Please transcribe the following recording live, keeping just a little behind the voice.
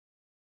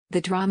The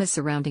drama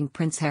surrounding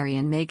Prince Harry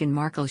and Meghan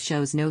Markle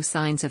shows no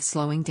signs of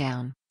slowing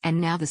down, and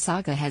now the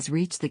saga has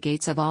reached the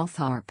gates of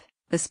Althorp,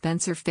 the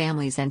Spencer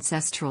family's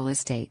ancestral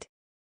estate.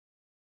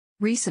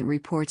 Recent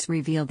reports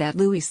reveal that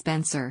Louis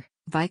Spencer,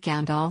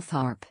 Viscount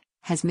Althorp,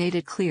 has made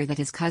it clear that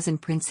his cousin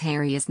Prince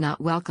Harry is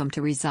not welcome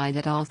to reside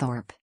at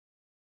Althorp.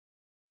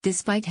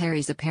 Despite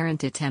Harry's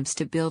apparent attempts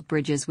to build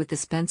bridges with the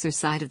Spencer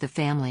side of the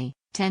family,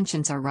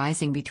 tensions are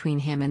rising between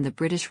him and the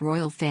British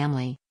royal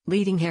family,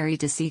 leading Harry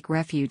to seek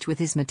refuge with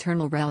his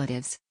maternal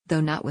relatives,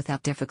 though not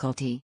without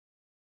difficulty.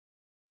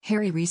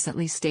 Harry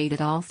recently stayed at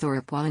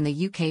Althorp while in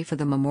the UK for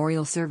the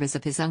memorial service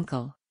of his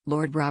uncle,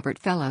 Lord Robert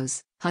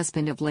Fellows,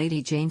 husband of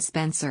Lady Jane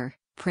Spencer,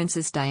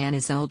 Princess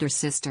Diana's older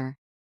sister.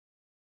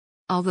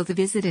 Although the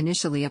visit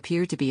initially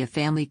appeared to be a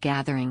family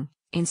gathering,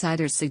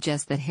 insiders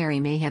suggest that Harry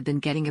may have been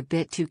getting a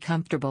bit too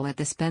comfortable at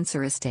the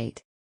Spencer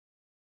estate.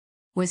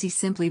 Was he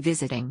simply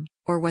visiting,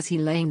 or was he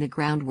laying the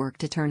groundwork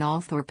to turn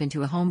Althorp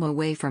into a home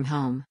away from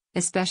home,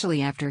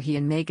 especially after he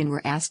and Meghan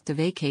were asked to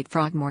vacate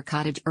Frogmore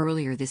Cottage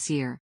earlier this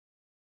year?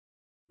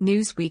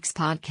 Newsweek's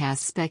podcast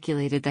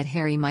speculated that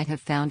Harry might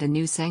have found a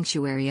new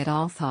sanctuary at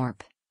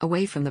Althorp,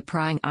 away from the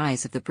prying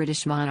eyes of the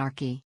British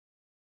monarchy.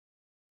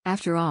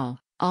 After all,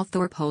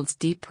 Althorp holds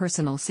deep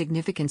personal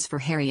significance for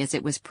Harry as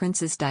it was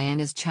Princess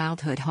Diana's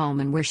childhood home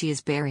and where she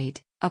is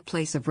buried, a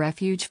place of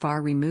refuge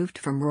far removed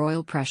from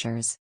royal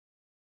pressures.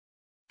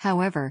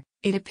 However,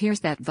 it appears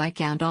that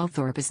Viscount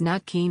Althorp is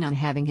not keen on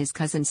having his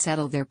cousin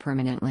settle there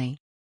permanently.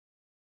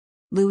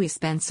 Louis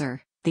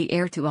Spencer, the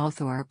heir to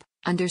Althorp,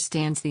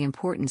 understands the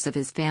importance of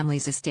his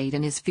family's estate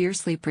and is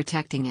fiercely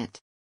protecting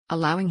it.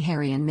 Allowing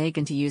Harry and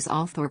Meghan to use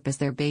Althorp as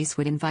their base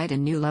would invite a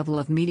new level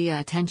of media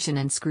attention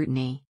and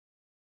scrutiny.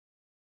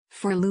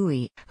 For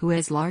Louis, who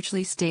has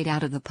largely stayed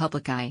out of the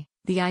public eye,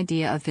 the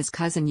idea of his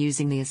cousin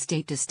using the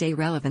estate to stay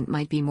relevant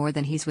might be more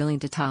than he's willing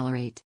to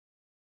tolerate.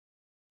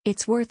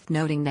 It's worth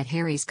noting that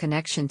Harry's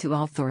connection to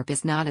Althorp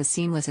is not as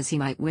seamless as he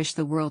might wish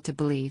the world to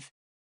believe.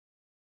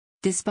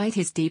 Despite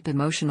his deep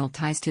emotional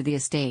ties to the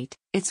estate,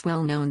 it's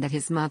well known that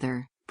his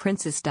mother,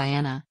 Princess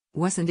Diana,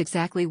 wasn't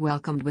exactly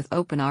welcomed with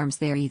open arms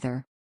there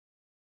either.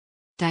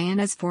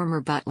 Diana's former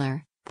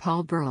butler,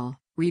 Paul Burrell,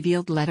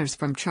 revealed letters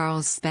from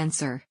Charles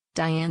Spencer,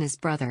 Diana's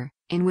brother,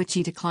 in which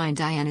he declined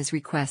Diana's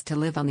request to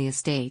live on the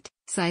estate,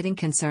 citing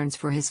concerns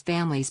for his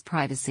family's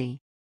privacy.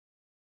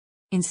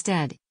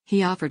 Instead,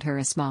 he offered her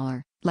a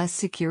smaller, less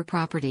secure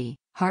property,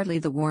 hardly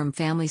the warm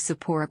family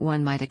support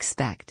one might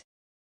expect.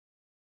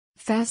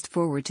 Fast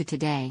forward to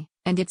today,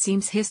 and it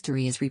seems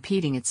history is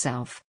repeating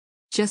itself.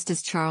 Just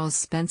as Charles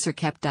Spencer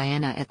kept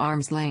Diana at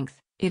arm's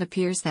length, it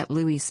appears that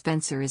Louis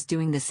Spencer is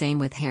doing the same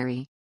with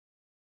Harry.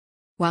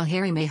 While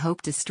Harry may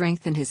hope to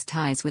strengthen his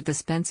ties with the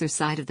Spencer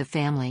side of the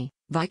family,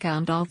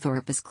 Viscount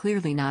Althorp is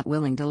clearly not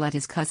willing to let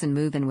his cousin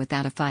move in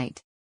without a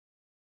fight.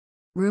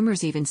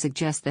 Rumors even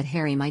suggest that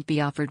Harry might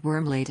be offered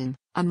Wormleighton,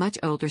 a much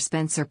older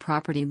Spencer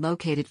property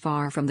located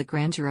far from the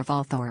grandeur of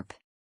Althorp.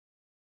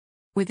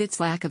 With its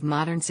lack of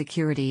modern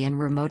security and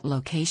remote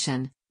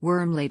location,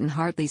 Wormleighton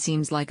hardly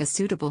seems like a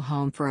suitable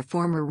home for a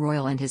former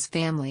royal and his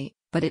family,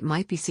 but it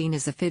might be seen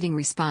as a fitting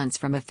response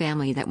from a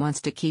family that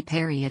wants to keep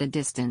Harry at a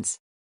distance.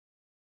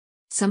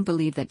 Some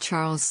believe that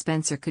Charles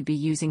Spencer could be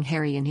using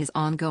Harry in his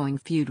ongoing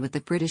feud with the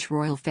British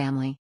royal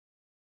family.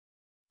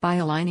 By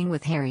aligning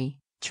with Harry,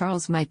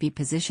 Charles might be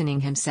positioning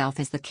himself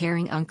as the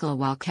caring uncle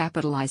while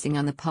capitalizing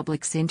on the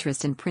public's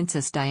interest in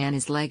Princess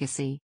Diana's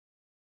legacy.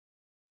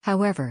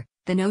 However,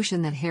 the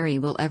notion that Harry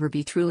will ever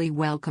be truly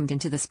welcomed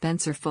into the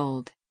Spencer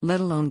fold,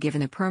 let alone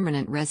given a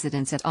permanent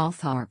residence at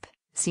Althorp,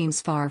 seems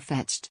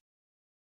far-fetched.